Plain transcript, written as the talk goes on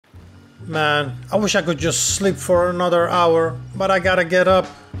Man, I wish I could just sleep for another hour, but I gotta get up.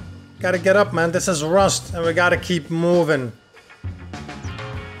 Gotta get up, man. This is Rust, and we gotta keep moving.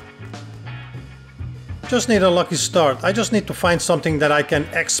 Just need a lucky start. I just need to find something that I can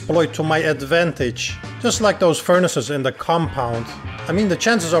exploit to my advantage. Just like those furnaces in the compound. I mean, the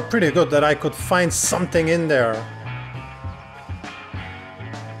chances are pretty good that I could find something in there.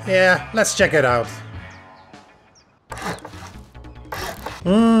 Yeah, let's check it out.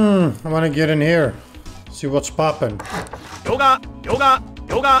 I wanna get in here. See what's poppin'. Yoga, yoga,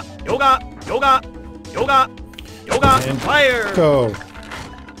 yoga, yoga, yoga, yoga, yoga, And fire! go.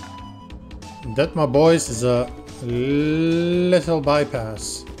 That, my boys, is a little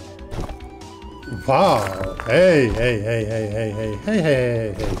bypass. Wow. Hey, hey, hey, hey, hey, hey, hey,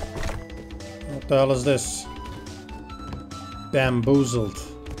 hey, hey. What the hell is this? Bamboozled.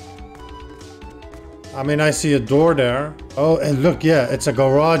 I mean, I see a door there. Oh, and look, yeah, it's a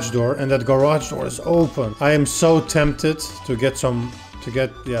garage door, and that garage door is open. I am so tempted to get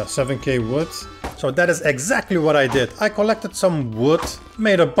 7k wood. So that is exactly what I did. I collected some wood,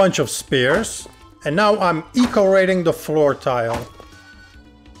 made a bunch of spears, and now I'm eco-rating the floor tile.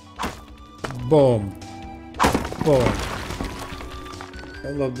 Boom. Boom.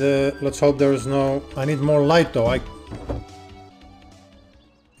 Let's hope there is no... I need more light though. I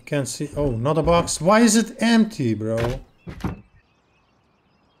can't see. Oh, not a box. Why is it empty, bro?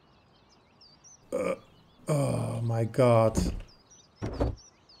 Oh my god.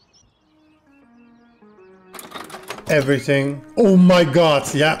 Everything. Oh my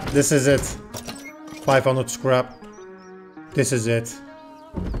god. Yeah, this is it. 500 scrap. This is it.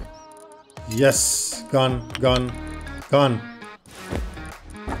 Yes. Gun, gun, gun.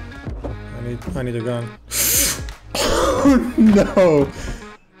 I need a gun. Oh no.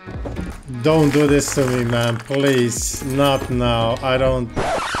 Don't do this to me, man. Please. Not now. I don't...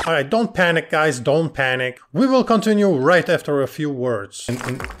 Alright, don't panic, guys. Don't panic. We will continue right after a few words.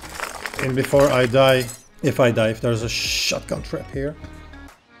 And before I die... If I die, if there's a shotgun trap here.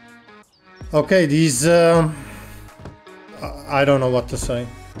 Okay, these... I don't know what to say.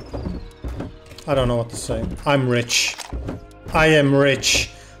 I don't know what to say. I'm rich. I am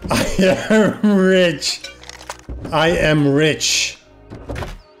rich. I am rich. I am rich.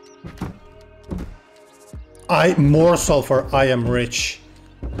 More sulfur. I am rich.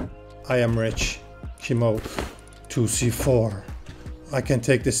 I am rich. Chemo. 2C4. I can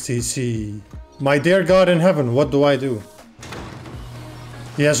take this TC. My dear God in heaven, what do I do?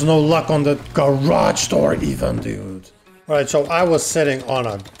 He has no luck on the garage door even, dude. Alright, so I was sitting on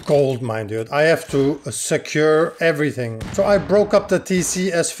a gold mine, dude. I have to secure everything. So I broke up the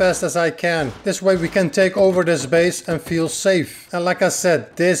TC as fast as I can. This way we can take over this base and feel safe. And like I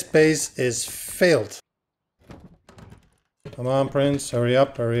said, this base is filled. Come on, Prince. Hurry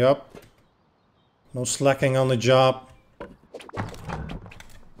up, hurry up. No slacking on the job.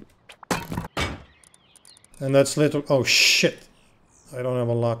 And that's little... Oh, shit. I don't have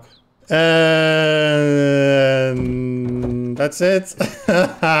a lock. And... That's it.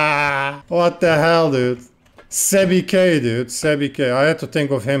 What the hell, dude? Sebi K, dude. Sebi K. I had to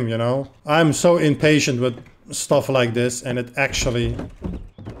think of him, you know? I'm so impatient with stuff like this, and it actually...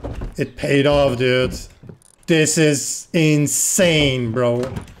 It paid off, dude. This is insane, bro.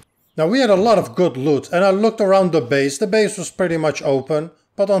 Now, we had a lot of good loot, and I looked around the base. The base was pretty much open,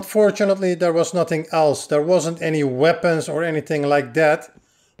 but unfortunately, there was nothing else. There wasn't any weapons or anything like that,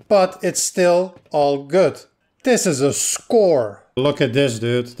 but it's still all good. This is a score. Look at this,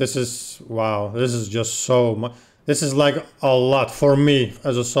 dude. This is... Wow, this is just so much. This is like a lot for me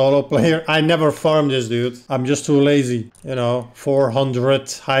as a solo player. I never farmed this, dude. I'm just too lazy. You know,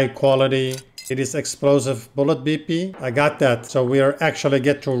 400 high quality. It is explosive bullet BP. I got that. So we are actually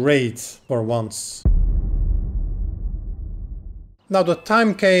get to raid for once. Now the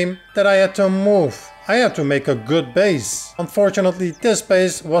time came that I had to move. I had to make a good base. Unfortunately, this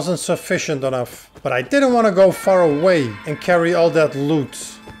base wasn't sufficient enough. But I didn't want to go far away and carry all that loot.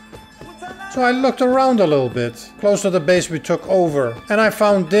 So I looked around a little bit, close to the base we took over. And I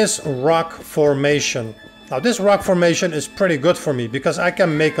found this rock formation. Now this rock formation is pretty good for me because I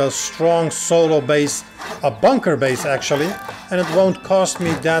can make a strong solo base, a bunker base actually, and it won't cost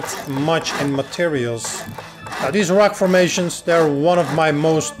me that much in materials. Now these rock formations, they're one of my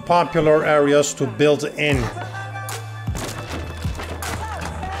most popular areas to build in.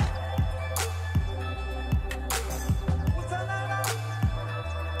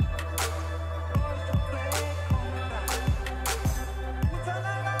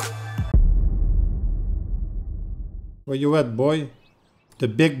 Where you at, boy? The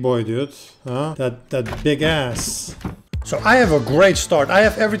big boy, dude. Huh? That big ass. So I have a great start. I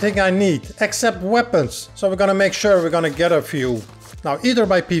have everything I need, except weapons. So we're gonna make sure we're gonna get a few. Now, either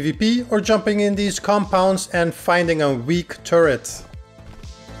by PvP or jumping in these compounds and finding a weak turret.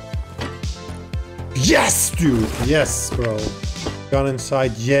 Yes, dude! Yes, bro. Gun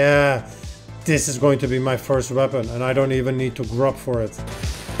inside, yeah. This is going to be my first weapon, and I don't even need to grub for it.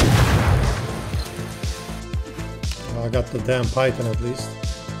 I got the damn Python at least.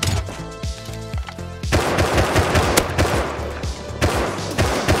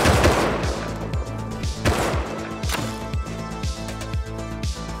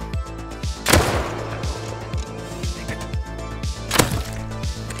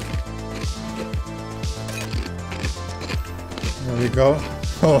 There we go.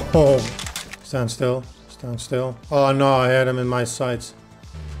 Oh, stand still, stand still. Oh no, I had him in my sights.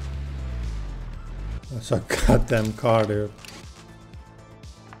 That's a goddamn car, dude.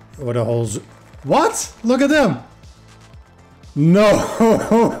 What a whole what? Look at them! No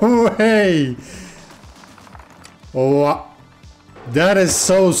way! Oh, that is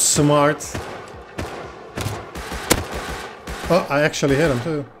so smart. Oh, I actually hit him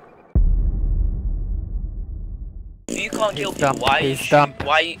too. You can't kill people. Why? He's dumb.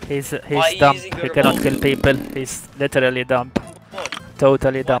 Why? He's dumb. He cannot kill people. He's literally dumb.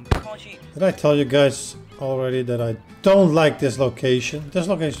 Totally dumb. Did I tell you guys already that I don't like this location? This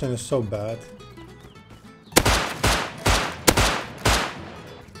location is so bad.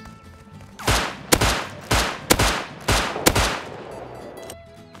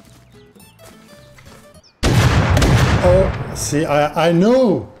 Oh, see, I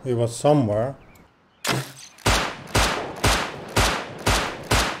knew he was somewhere.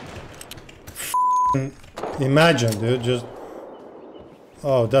 Imagine, dude, just...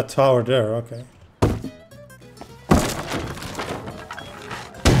 Oh, that tower there, okay.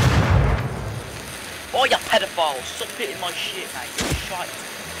 Oh, you pedophile! Stop hitting my shit, mate. You're shite.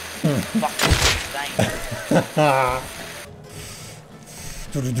 Fucking insane.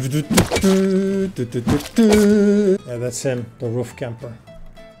 Yeah, that's him, the roof camper.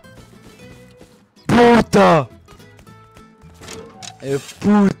 Puta!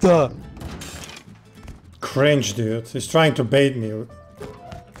 Puta! Cringe, dude. He's trying to bait me.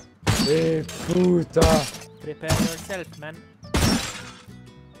 Puta! Prepare yourself, man.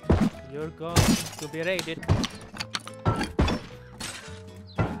 You're going to be raided.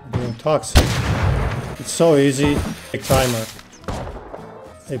 Being toxic. It's so easy. Big timer.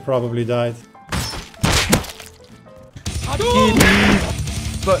 He probably died.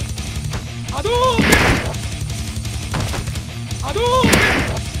 But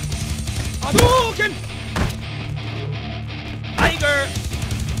Tiger!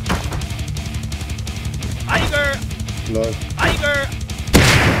 Tiger! Lord. Tiger!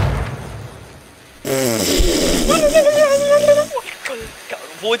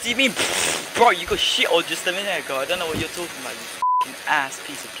 What do you mean? Bro, you got shit on just a minute ago. I don't know what you're talking about, you fucking ass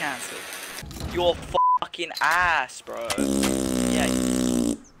piece of cancer. You're fucking ass, bro. Yeah.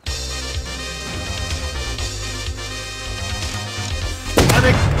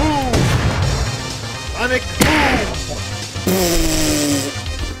 Panic! Boom! Panic!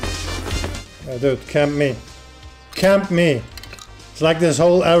 Yeah, dude, camp me. Camp me. It's like this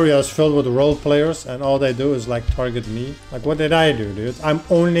whole area is filled with role players and all they do is like target me. Like, what did I do, dude? I'm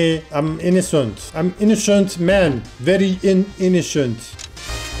innocent. I'm innocent man. Very innocent.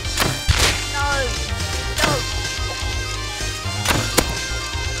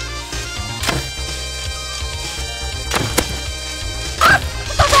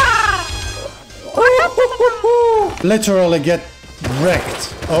 Literally get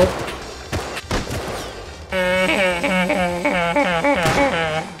wrecked. Oh.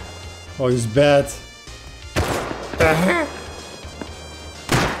 Oh, he's bad.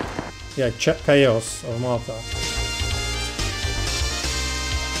 Yeah, chaos of Malta.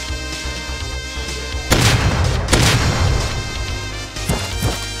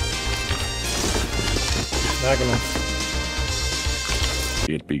 Diagonal.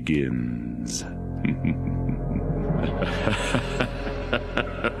 It begins.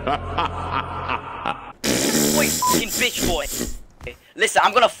 Wait, fucking bitch boy. Listen,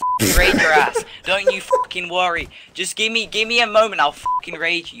 I'm gonna fucking raid your ass. Don't you fucking worry. Just give me a moment. I'll fucking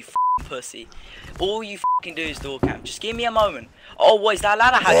raid you fucking pussy. All you fucking do is door camp. Just give me a moment. Oh, what is that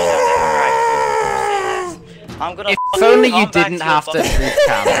ladder? How do you know that? I'm gonna. if only you didn't have to roof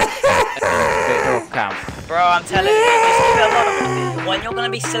camp. Bro, I'm telling you, just give it a moment. When you're gonna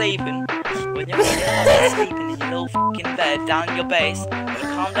be sleeping, in your little fucking bed down in your base, you're gonna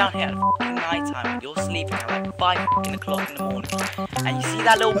come down here at fucking night time. You're sleeping at like 5 o'clock in the morning, and you see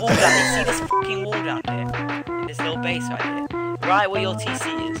that little wall down. You see this fucking wall down here. this little base right here. Right where your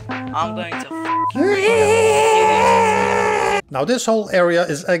TC is. I'm going to fucking raid you. Now this whole area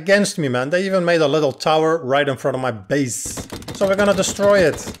is against me, man. They even made a little tower right in front of my base. So we're gonna destroy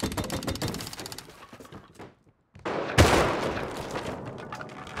it.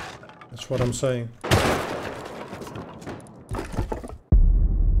 That's what I'm saying.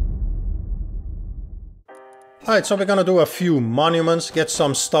 Alright, so we're gonna do a few monuments, get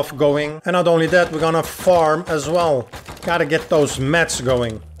some stuff going. And not only that, we're gonna farm as well. Gotta get those mats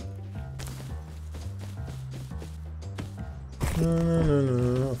going.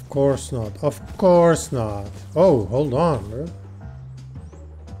 No, of course not. Of course not. Oh, hold on, bro.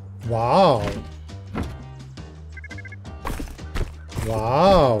 Wow.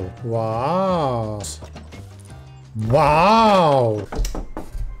 Wow. Wow. Wow.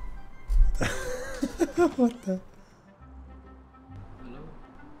 What the?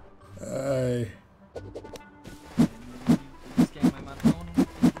 Hey.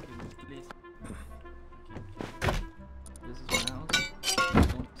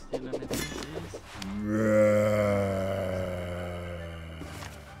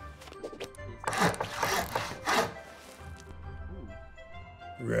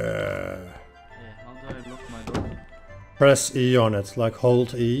 Press E on it, like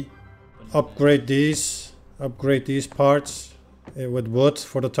hold E. Upgrade these parts with wood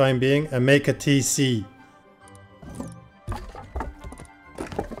for the time being and make a TC.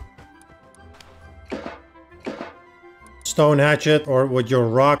 Stone hatchet or with your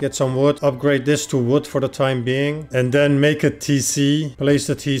rock, get some wood, upgrade this to wood for the time being and then make a TC. Place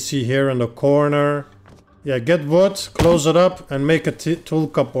the TC here in the corner. Yeah, get wood, close it up and make a tool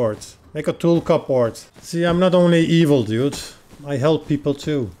cupboard. Make a tool cupboard. See, I'm not only evil, dude. I help people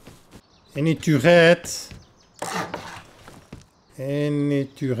too. Any turret? Any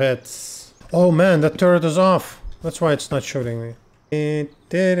turrets? Oh man, that turret is off. That's why it's not shooting me.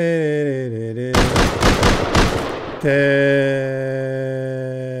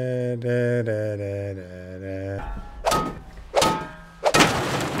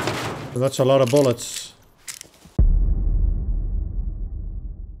 That's a lot of bullets.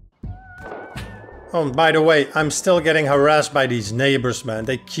 Oh, and by the way, I'm still getting harassed by these neighbors, man.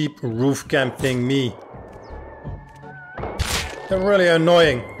 They keep roof camping me. They're really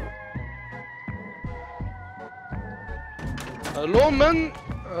annoying. Hello, man.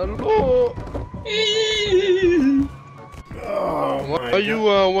 Hello.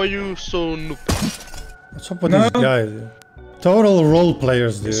 Oh, why you so noob? What's up with these guys? Total role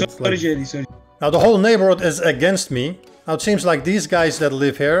players, dude. Sorry, Jerry, sorry. Now the whole neighborhood is against me. Now it seems like these guys that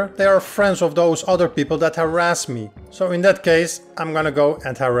live here, they are friends of those other people that harass me. So in that case, I'm gonna go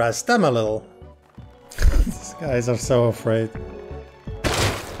and harass them a little. These guys are so afraid.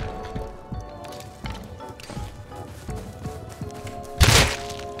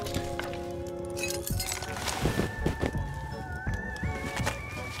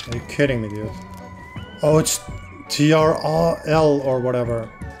 Are you kidding me, dude? Oh, it's TRL or whatever.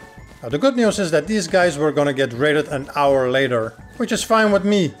 Now the good news is that these guys were gonna get raided an hour later, which is fine with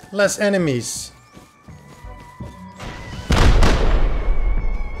me, less enemies.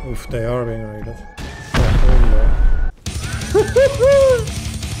 Oof, they are being raided.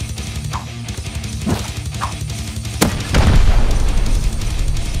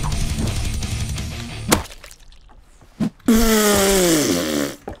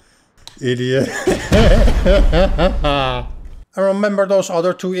 Idiot. I remember those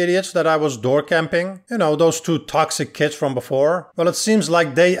other two idiots that I was door camping. You know, those two toxic kids from before. Well, it seems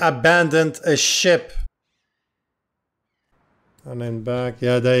like they abandoned a ship. And then back.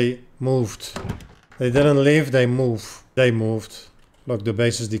 Yeah, they moved. They didn't leave, they moved. They moved. Look, the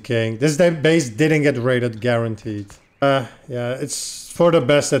base is decaying. This base didn't get raided, guaranteed. Yeah, it's for the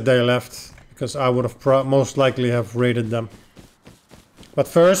best that they left. Because I would have most likely have raided them. But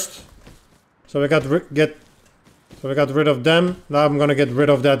first... So we got rid of them. Now I'm gonna get rid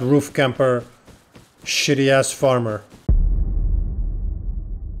of that roof camper, shitty ass farmer.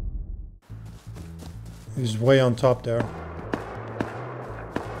 He's way on top there.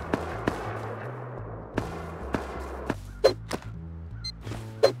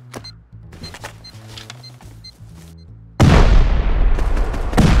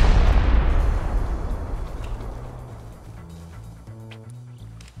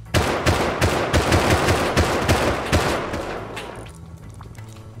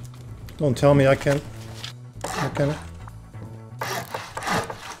 Don't tell me I can't.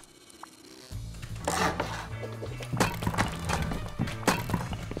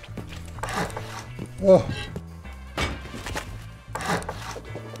 Oh.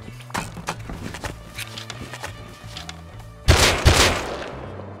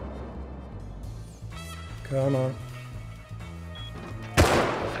 Come on.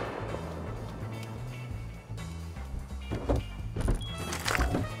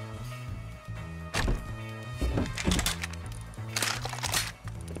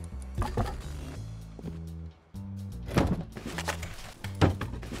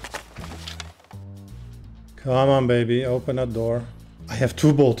 Come on, baby, open that door. I have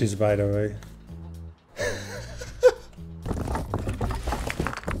 2 bolties, by the way.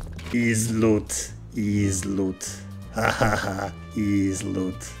 Ease loot. Ease loot. Ha ha ha. Ease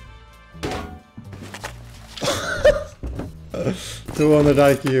loot. 200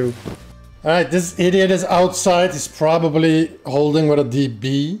 IQ. Alright, this idiot is outside. He's probably holding with a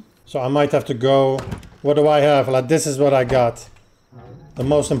DB. So I might have to go. What do I have? Like, this is what I got. The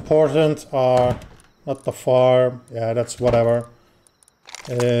most important are not the farm. Yeah, that's whatever.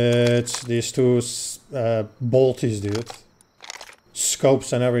 It's these 2 bolties, dude.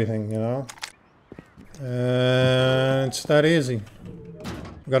 Scopes and everything, you know. It's that easy.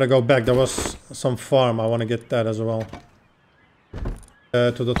 Gotta go back. There was some farm. I want to get that as well.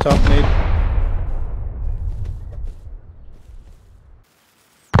 To the top, need.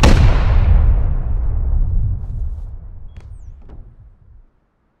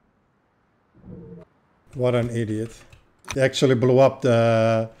 What an idiot. He actually blew up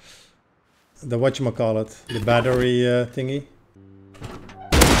the whatchamacallit, the battery thingy.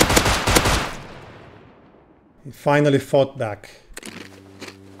 He finally fought back.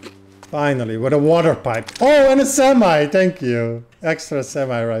 Finally, with a water pipe. Oh, and a semi, thank you. Extra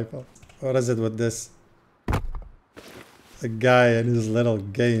semi rifle. What is it with this? The guy and his little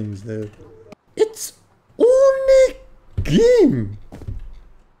games, dude. It's only game.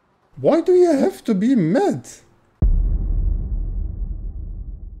 Why do you have to be mad?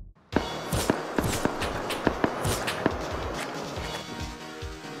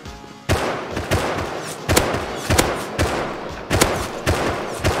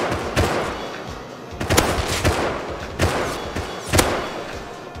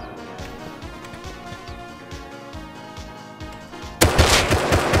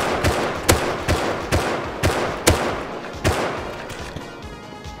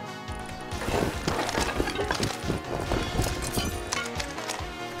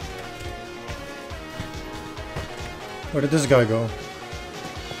 Where did this guy go?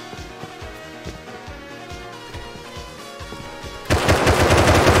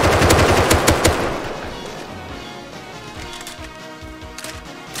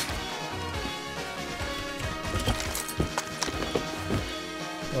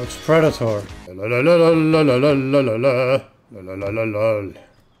 Oh, it's Predator. La la la la la la la la la la la la la la.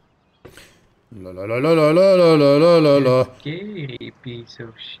 La la la la la la la la la la la. Gay piece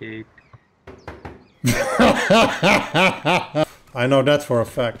of shit. I know that for a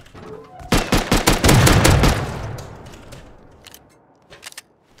fact.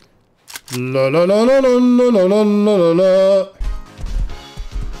 La la la la la la la la la la.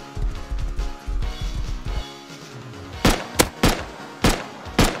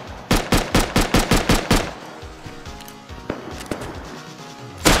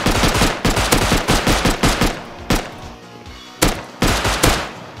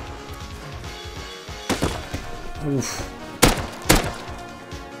 Oof.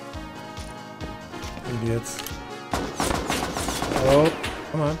 Idiots. Oh,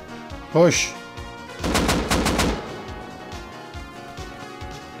 come on. Push.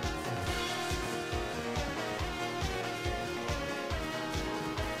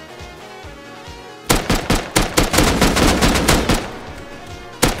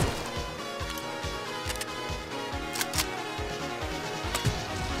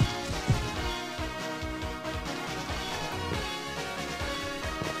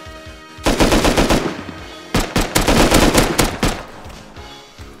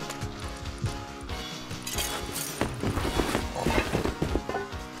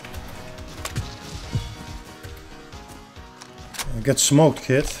 Get smoked,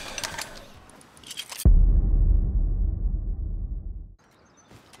 kid.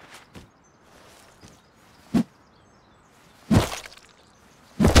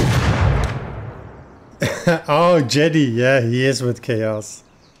 Oh, Jedi, yeah, he is with Chaos.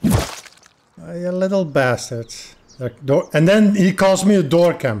 Oh, you little bastard. And then he calls me a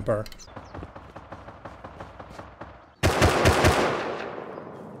door camper.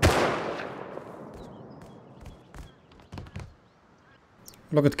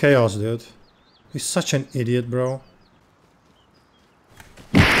 Look at Chaos, dude. He's such an idiot, bro.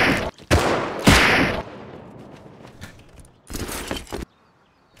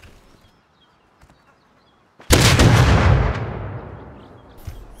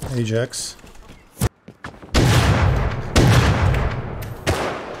 Ajax.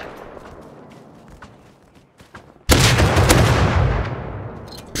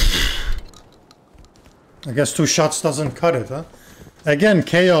 I guess 2 shots doesn't cut it, huh? Again,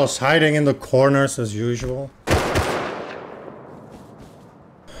 chaos hiding in the corners as usual.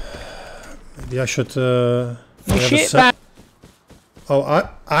 Maybe I should Shitbag. Oh,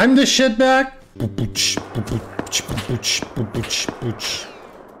 I'm the shitbag?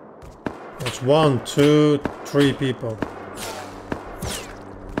 It's 1, 2, 3 people.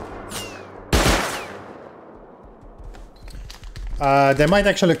 They might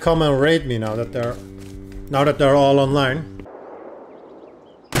actually come and raid me now that they're all online.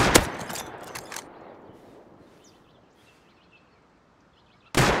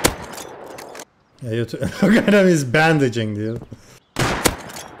 Yeah, you look at him, he's bandaging, dude.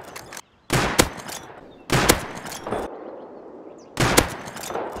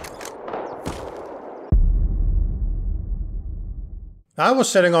 I was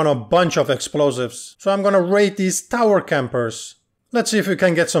sitting on a bunch of explosives, so I'm gonna raid these tower campers. Let's see if we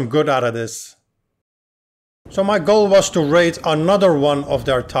can get some good out of this. So my goal was to raid another one of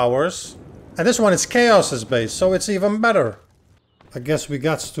their towers. And this one is Chaos's base, so it's even better. I guess we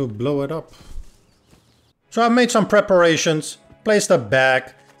got to blow it up. So I made some preparations, placed a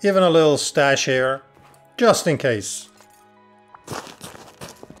bag, even a little stash here, just in case.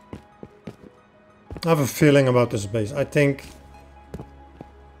 I have a feeling about this base. I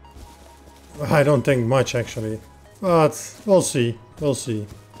don't think much actually, but we'll see, we'll see.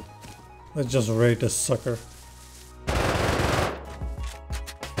 Let's just raid this sucker.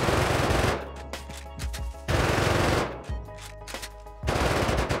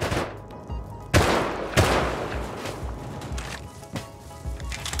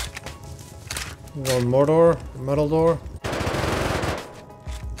 One more door, metal door.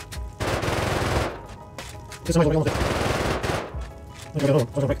 This might be almost it.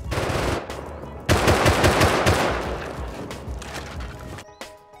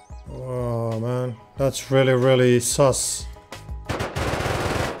 Oh man, that's really sus.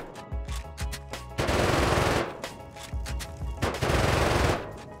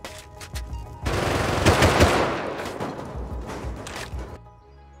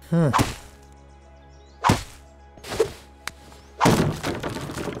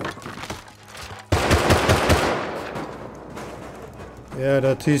 Yeah,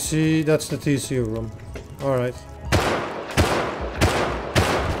 the TC, that's the TC room. Alright.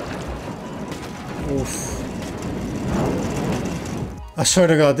 Oof. I swear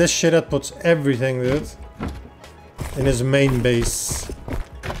to god, this shithead puts everything, dude, in his main base.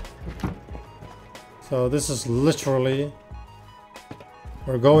 So this is literally...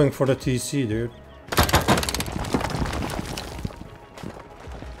 We're going for the TC, dude.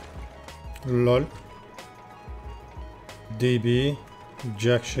 Lol. DB.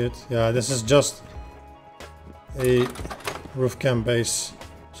 Jack shit. Yeah, this is just a roof camp base.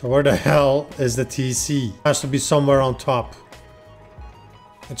 So where the hell is the TC? It has to be somewhere on top.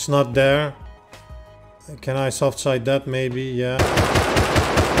 It's not there. Can I soft side that maybe? Yeah.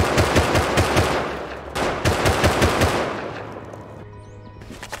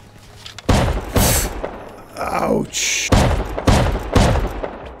 Ouch.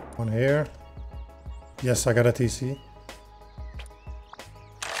 One here. Yes, I got a TC.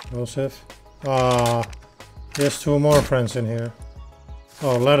 Joseph. Ah, there's 2 more friends in here.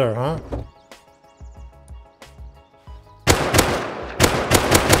 Oh, leather, huh?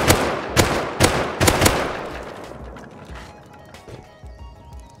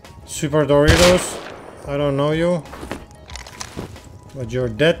 Super Doritos. I don't know you, but you're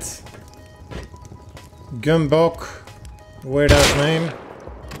dead. Gumbok. Weird ass name.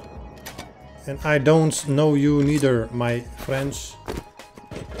 And I don't know you neither, my friends.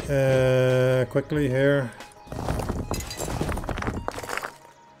 Quickly here.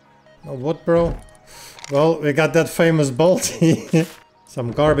 Oh, what, bro? Well, we got that famous bolty.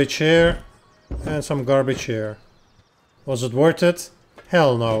 Some garbage here and some garbage here. Was it worth it?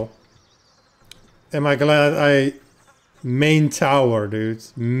 Hell no. Am I glad I... Main tower, dude.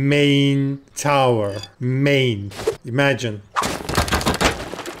 Main tower. Main. Imagine.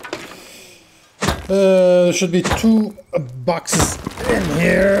 There should be 2 boxes in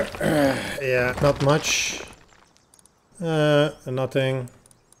here. Yeah, not much. Nothing.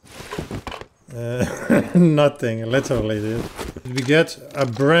 Nothing, literally, dude. We get a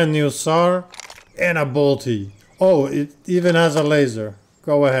brand new SAR and a bolty. Oh, it even has a laser.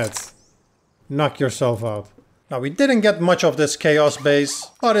 Go ahead. Knock yourself out. Now, we didn't get much of this chaos base,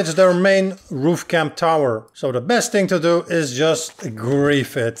 but it's their main roof camp tower. So the best thing to do is just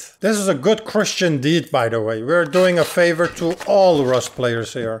grief it. This is a good Christian deed, by the way. We're doing a favor to all Rust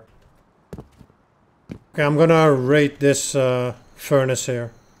players here. Okay, I'm gonna raid this furnace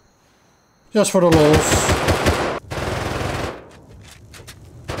here. Just for the lulz.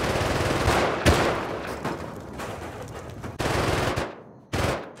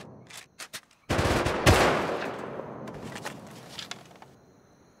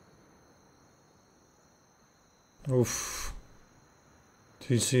 Oof.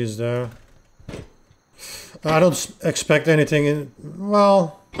 TC is there. I don't expect anything in...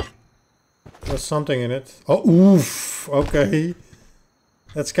 Well... There's something in it. Oh, oof! Okay.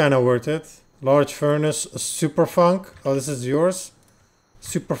 That's kind of worth it. Large furnace, super funk. Oh, this is yours?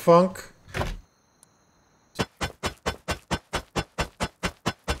 Super funk.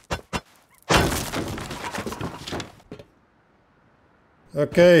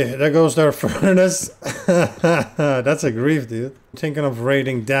 Okay, there goes their furnace. That's a grief, dude. I'm thinking of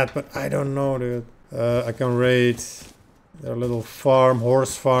raiding that, but I don't know, dude. I can raid their little farm,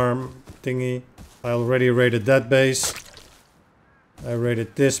 horse farm thingy. I already raided that base. I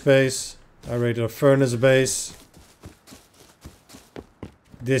raided this base. I raided a furnace base.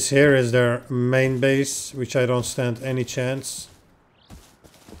 This here is their main base, which I don't stand any chance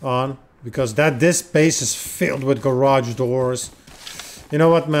on. Because this base is filled with garage doors. You know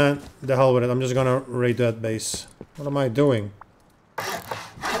what, man? The hell with it. I'm just gonna raid that base. What am I doing?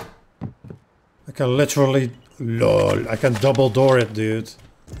 I can literally... LOL. I can double door it, dude.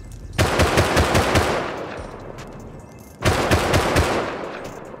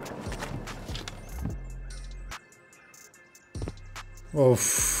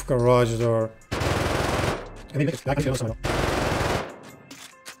 Oof. Garage door. The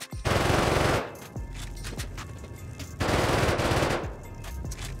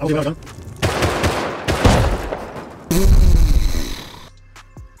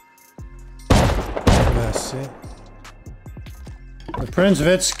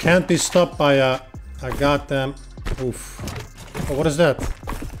Princevidz can't be stopped by a goddamn... Oof. Oh, what is that?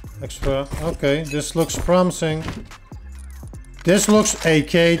 Extra... Okay, this looks promising. This looks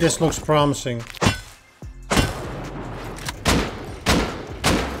AK, this looks promising.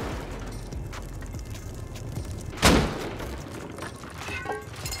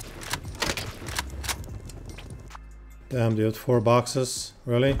 Damn, dude, 4 boxes.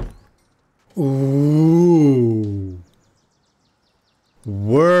 Really? Ooh.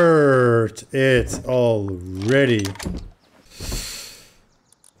 Worth it already.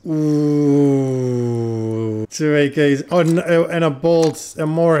 Ooh. 2 AKs. Oh, no, and a bolt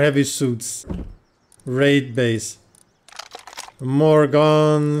and more heavy suits. Raid base. More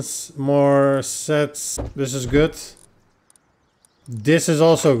guns, more sets. This is good. This is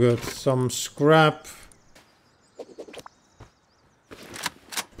also good. Some scrap.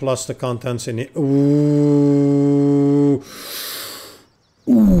 Plus the contents in it. Ooh.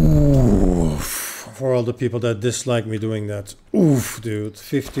 Oof. For all the people that dislike me doing that. Oof, dude.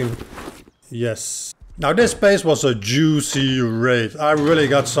 15. Yes. Now this base was a juicy raid. I really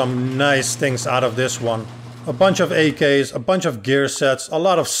got some nice things out of this one. A bunch of AKs, a bunch of gear sets, a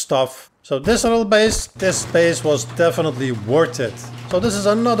lot of stuff. So this little base, this base was definitely worth it. So this is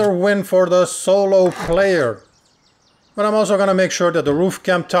another win for the solo player. But I'm also gonna make sure that the roof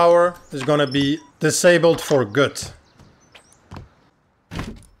camp tower is gonna be disabled for good.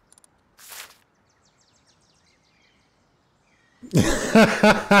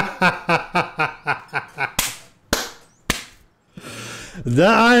 The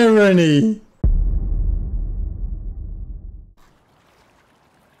irony.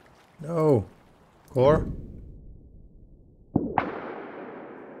 No. Core.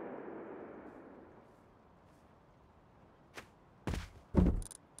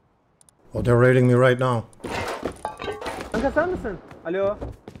 Oh, they're raiding me right now. Kanka sen misin? Alo.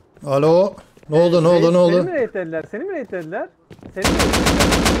 Alo. Ne oldu, ne oldu, ne oldu? Seni mi raidlediler? Seni mi raidlediler? Seni mi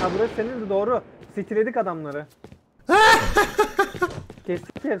raidlediler? Ha, burası senin de doğru. Sikledik adamları.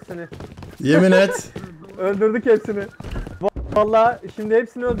 Kestik hepsini. Yemin et. Öldürdük hepsini. Vallahi şimdi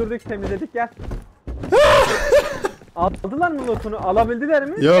hepsini öldürdük, temizledik, gel. Aldılar mı lootunu? Alabildiler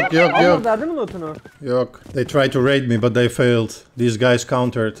mi? Yok, yok, yok. Almadılar değil mi lootunu? Yok. They tried to raid me but they failed. These guys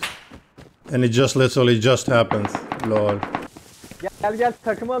countered. And it just literally just happened. Lol. Gel gel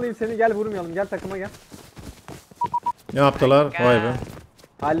takıma alayım seni, gel vurmayalım, gel takıma gel. Ne yaptılar? Vay be.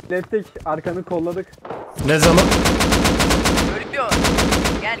 Hallettik, arkanı kolladık. Ne zaman? Ölüyor.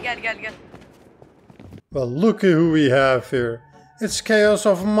 Gel gel gel gel. Well, look at who we have here. It's Chaos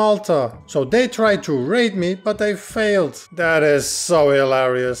of Malta. So they tried to raid me, but they failed. That is so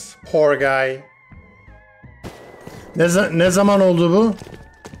hilarious. Poor guy. Ne zaman oldu bu?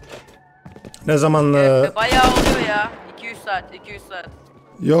 Ne zaman... Bayağı oluyor ya. 200 saat, 200 saat.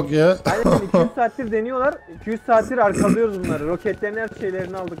 Yok ya. Aynen 200 saattir deniyorlar. 200 saattir arkalıyoruz bunları. Roketlerin her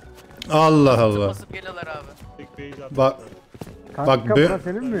şeylerini aldık. Allah Allah. Basıp geliyorlar abi. Bak Kanka Bak, bura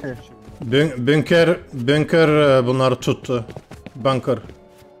senin mi? Bunker bunları tuttu. Bunker.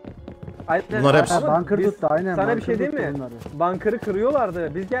 Aynen. Bunlar hepsi- Ama Bunker biz- tuttu, aynen, Sana bir bunker şey diyeyim tuttu mi? bunları. Bunker'ı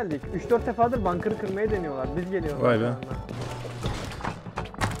kırıyorlardı. Biz geldik. 3-4 defadır bunker'ı kırmayı deniyorlar. Biz geliyoruz. Vay be.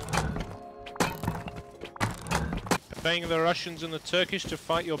 Paying the Russians and the Turkish to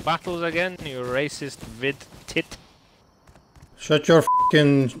fight your battles again, you racist vid tit. Shut your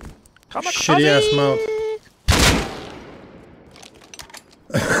fucking shitty ass mouth.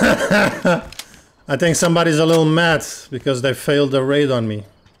 I think somebody's a little mad because they failed the raid on me.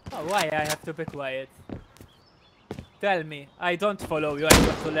 Oh, why I have to be quiet? Tell me, I don't follow you, I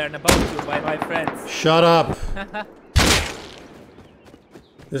want to learn about you by my friends. Shut up.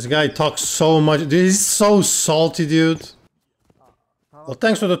 This guy talks so much. He's so salty, dude. Well,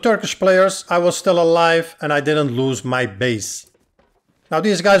 thanks to the Turkish players, I was still alive and I didn't lose my base. Now,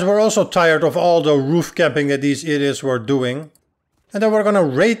 these guys were also tired of all the roof camping that these idiots were doing. And they were gonna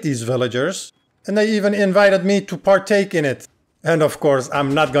raid these villagers. And they even invited me to partake in it. And of course,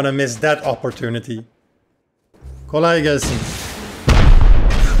 I'm not gonna miss that opportunity. Kolay gelsin.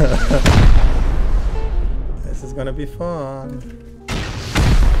 This is gonna be fun.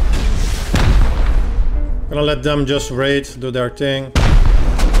 Gonna let them just raid, do their thing.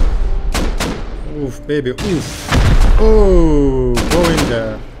 Oof, baby, oof. Ooh, go in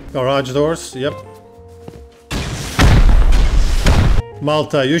there. Garage doors, yep.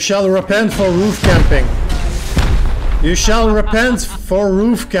 Malta, you shall repent for roof camping. You shall repent for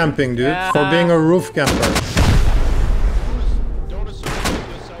roof camping, dude. For being a roof camper. Don't associate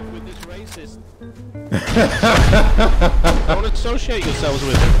yourself with this racist. Don't associate yourselves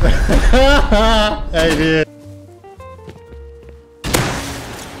with him. Hey, dude.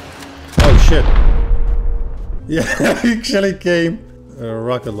 Oh shit. Yeah, actually came.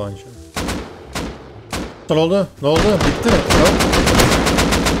 Rocket launcher. Ne oldu? Ne oldu? Bitti mi?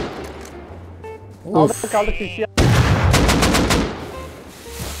 Of. Kaldık kişiye.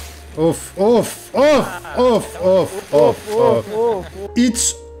 Of, of, of, of, of, of, of.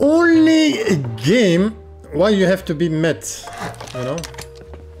 It's only a game. Why you have to be mad? You know?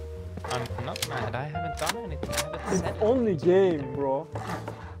 I'm not mad, I haven't done anything, I haven't said it. Only game, bro.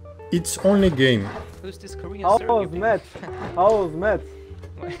 It's only game. Who's this Korean How sir? was Matt? How was Matt?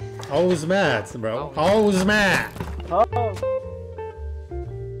 I was mad, bro. I was mad.